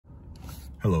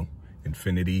Hello,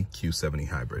 Infiniti Q70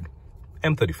 Hybrid,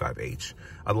 M35H.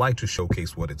 I'd like to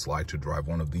showcase what it's like to drive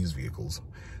one of these vehicles,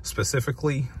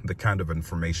 specifically the kind of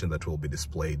information that will be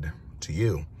displayed to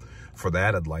you. For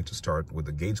that, I'd like to start with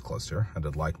the gauge cluster, and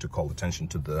I'd like to call attention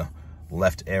to the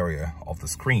left area of the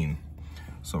screen.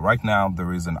 So right now,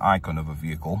 there is an icon of a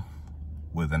vehicle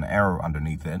with an arrow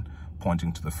underneath it,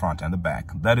 pointing to the front and the back.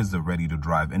 That is the ready to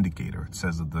drive indicator. It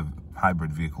says that the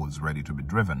hybrid vehicle is ready to be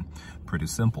driven. Pretty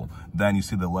simple. Then you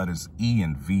see the letters E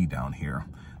and V down here.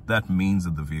 That means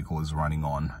that the vehicle is running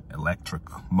on electric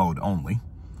mode only,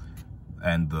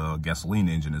 and the gasoline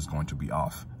engine is going to be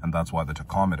off. And that's why the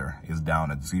tachometer is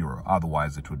down at 0.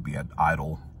 Otherwise, it would be at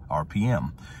idle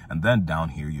RPM. And then down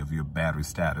here, you have your battery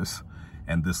status.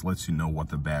 And this lets you know what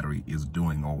the battery is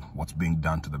doing or what's being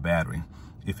done to the battery.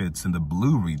 If it's in the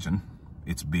blue region,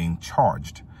 it's being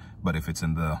charged. But if it's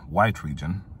in the white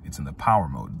region, it's in the power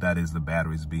mode. That is, the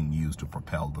battery is being used to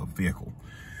propel the vehicle.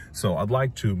 So I'd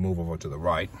like to move over to the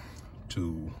right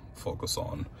to focus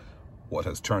on what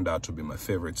has turned out to be my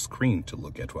favorite screen to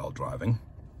look at while driving.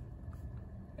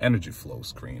 Energy flow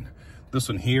screen. This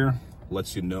one here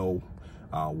lets you know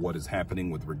what is happening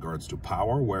with regards to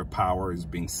power, where power is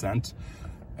being sent.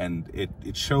 And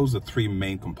it shows the three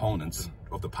main components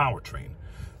of the powertrain.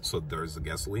 So there's the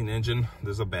gasoline engine,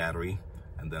 there's a battery,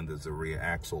 and then there's a rear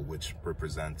axle, which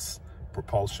represents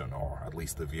propulsion, or at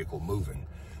least the vehicle moving.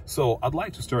 So I'd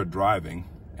like to start driving,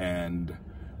 and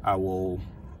I'd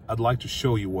like to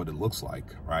show you what it looks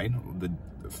like, right? The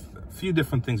few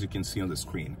different things you can see on the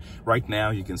screen. Right now,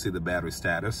 you can see the battery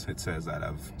status. It says that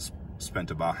I've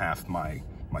spent about half my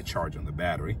charge on the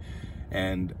battery.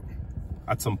 And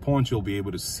at some point, you'll be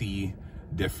able to see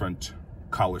different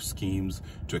color schemes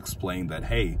to explain that,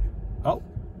 hey, oh,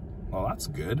 well, that's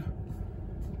good.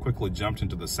 Quickly jumped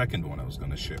into the second one I was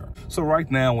going to share. So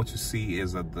right now, what you see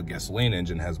is that the gasoline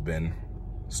engine has been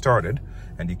started,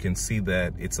 and you can see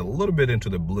that it's a little bit into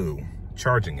the blue,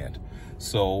 charging it.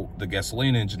 So the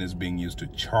gasoline engine is being used to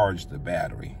charge the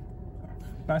battery.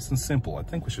 Nice and simple. I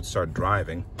think we should start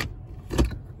driving.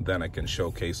 Then I can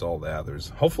showcase all the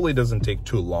others. Hopefully it doesn't take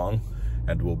too long,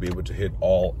 and we'll be able to hit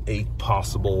all 8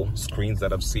 possible screens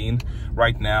that I've seen.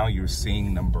 Right now, you're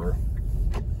seeing number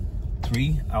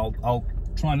 3. I'll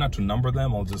try not to number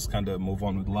them. I'll just kind of move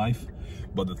on with life.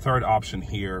 But the third option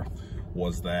here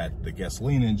was that the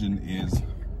gasoline engine is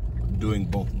doing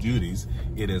both duties.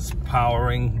 It is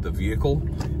powering the vehicle,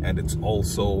 and it's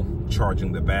also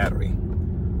charging the battery.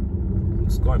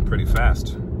 It's going pretty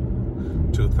fast.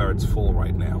 2/3 full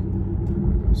right now.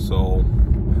 So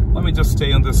let me just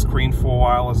stay on this screen for a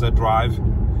while as I drive.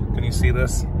 Can you see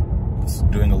this? It's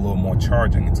doing a little more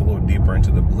charging. It's a little deeper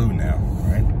into the blue now,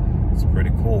 right? It's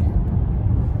pretty cool.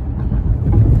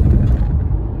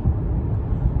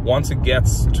 Once it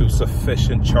gets to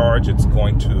sufficient charge, it's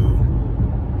going to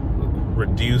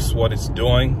reduce what it's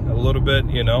doing a little bit,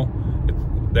 you know.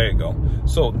 There you go.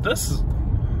 So this is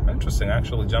interesting. I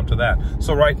actually jumped to that.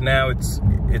 So right now it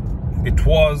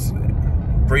was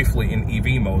briefly in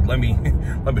EV mode. Let me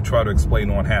try to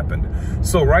explain what happened.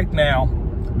 So right now,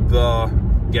 the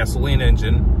gasoline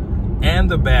engine and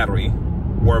the battery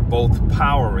were both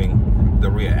powering the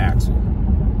rear axle.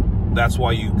 That's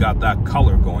why you got that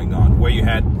color going on. Where you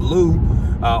had blue,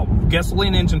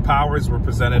 gasoline engine power is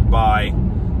represented by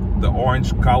the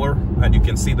orange color, and you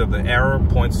can see that the arrow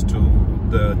points to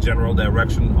the general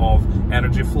direction of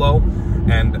energy flow,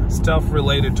 and stuff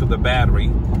related to the battery,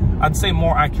 I'd say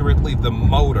more accurately, the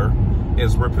motor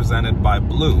is represented by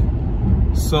blue.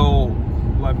 So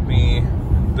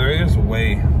there is a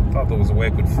way, I thought there was a way I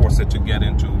could force it to get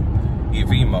into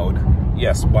EV mode.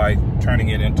 Yes, by turning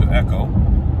it into echo.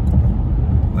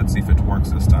 Let's see if it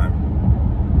works this time.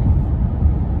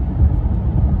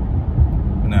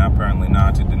 No, apparently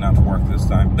not. It did not work this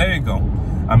time. There you go.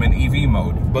 I'm in EV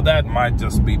mode, but that might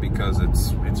just be because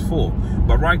it's full.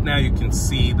 But right now you can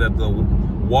see that the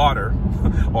water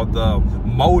or the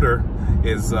motor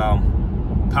is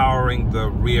powering the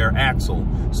rear axle,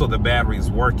 so the battery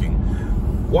is working.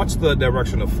 Watch the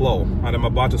direction of flow, and I'm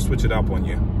about to switch it up on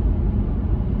you.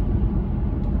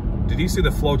 Did you see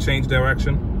the flow change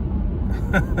direction?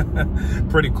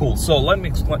 Pretty cool. So let me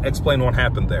explain what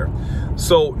happened there.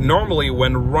 So normally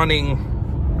when running,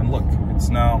 and look, it's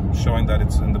now showing that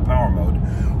it's in the power mode.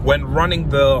 When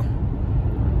running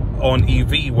on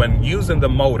EV, when using the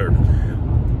motor,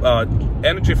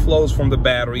 energy flows from the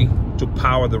battery to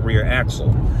power the rear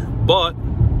axle. But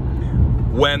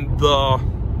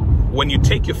when you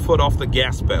take your foot off the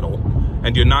gas pedal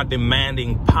and you're not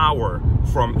demanding power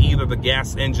from either the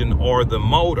gas engine or the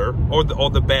motor or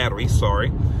the battery,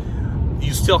 sorry,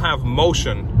 you still have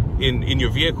motion in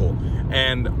your vehicle.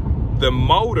 And the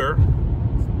motor,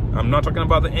 I'm not talking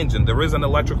about the engine, there is an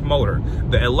electric motor.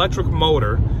 The electric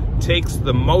motor takes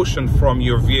the motion from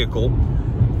your vehicle,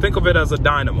 think of it as a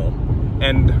dynamo,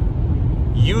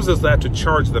 and uses that to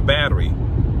charge the battery.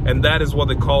 And that is what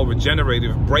they call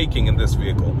regenerative braking in this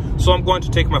vehicle. So I'm going to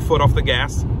take my foot off the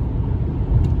gas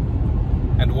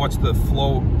and watch the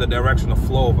flow, the direction of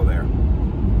flow over there.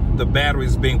 The battery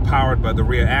is being powered by the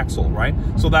rear axle, right?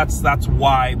 So that's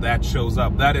why that shows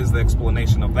up. That is the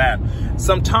explanation of that.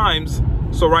 Sometimes,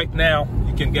 so right now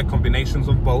you can get combinations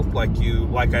of both, like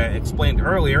I explained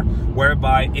earlier,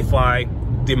 whereby if I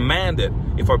demand it,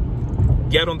 if I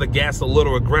get on the gas a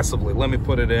little aggressively, let me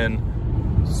put it in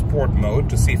sport mode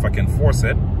to see if I can force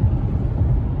it.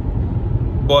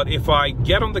 But if I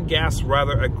get on the gas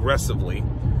rather aggressively,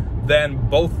 then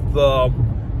both the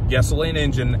gasoline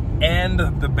engine and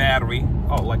the battery,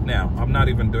 oh, like now, I'm not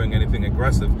even doing anything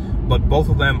aggressive, but both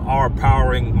of them are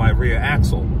powering my rear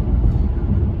axle.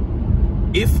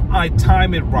 If I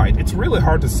time it right, it's really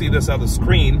hard to see this on the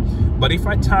screen, but if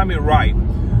I time it right,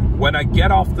 when I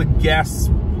get off the gas,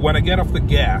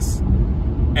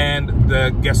 and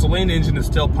the gasoline engine is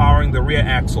still powering the rear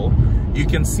axle, you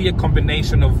can see a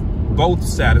combination of both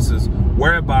statuses,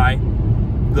 whereby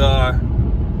the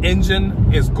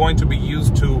engine is going to be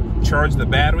used to charge the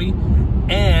battery,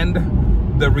 and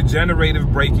the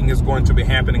regenerative braking is going to be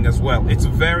happening as well. It's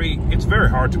very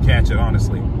hard to catch it,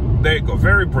 honestly. There you go,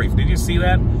 very brief. Did you see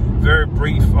that? Very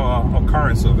brief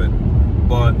occurrence of it.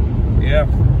 But yeah,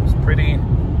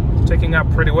 it's taking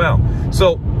out pretty well.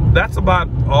 So that's about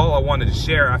all I wanted to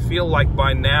share. I feel like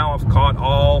by now I've caught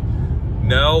all.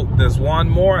 No, there's one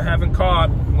more I haven't caught.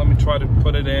 Let me try to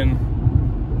put it in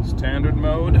standard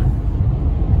mode.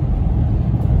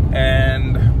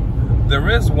 And there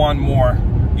is one more.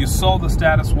 You saw the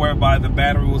status whereby the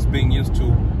battery was being used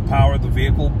to power the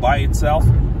vehicle by itself.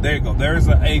 There you go. There is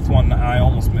an eighth one I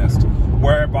almost missed,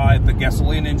 whereby the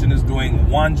gasoline engine is doing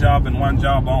one job and one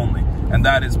job only, and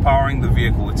that is powering the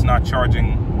vehicle. It's not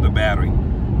charging the battery.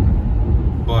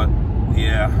 But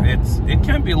yeah, it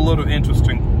can be a little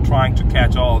interesting trying to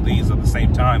catch all of these at the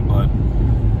same time, but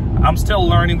I'm still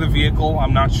learning the vehicle.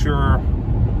 I'm not sure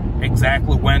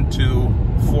exactly when to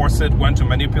force it, when to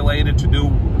manipulate it to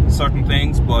do certain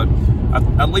things, but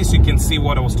at least you can see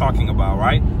what I was talking about,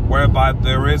 right? Whereby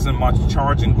there isn't much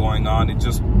charging going on. It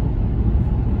just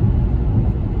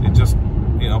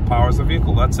you know, powers the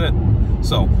vehicle. That's it.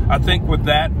 So I think with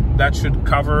that should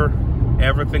cover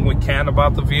everything we can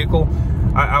about the vehicle.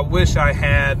 I wish I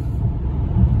had,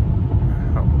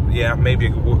 yeah, maybe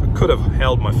I could have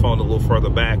held my phone a little further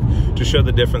back to show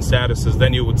the different statuses.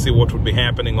 Then you would see what would be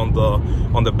happening on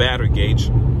the battery gauge.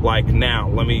 Like now,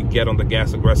 let me get on the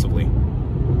gas aggressively.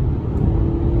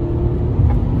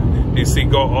 Do you see,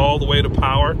 go all the way to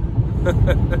power?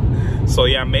 So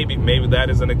yeah, maybe that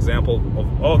is an example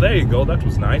of, oh, there you go, that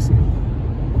was nice.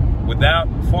 Without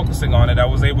focusing on it, I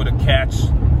was able to catch,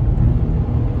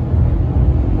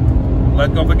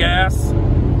 let go of the gas.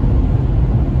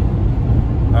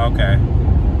 Okay.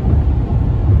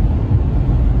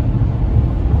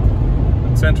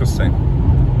 It's interesting.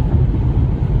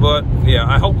 But yeah,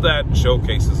 I hope that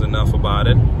showcases enough about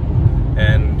it.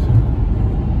 And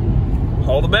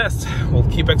all the best. We'll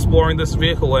keep exploring this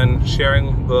vehicle and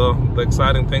sharing the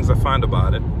exciting things I find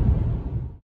about it.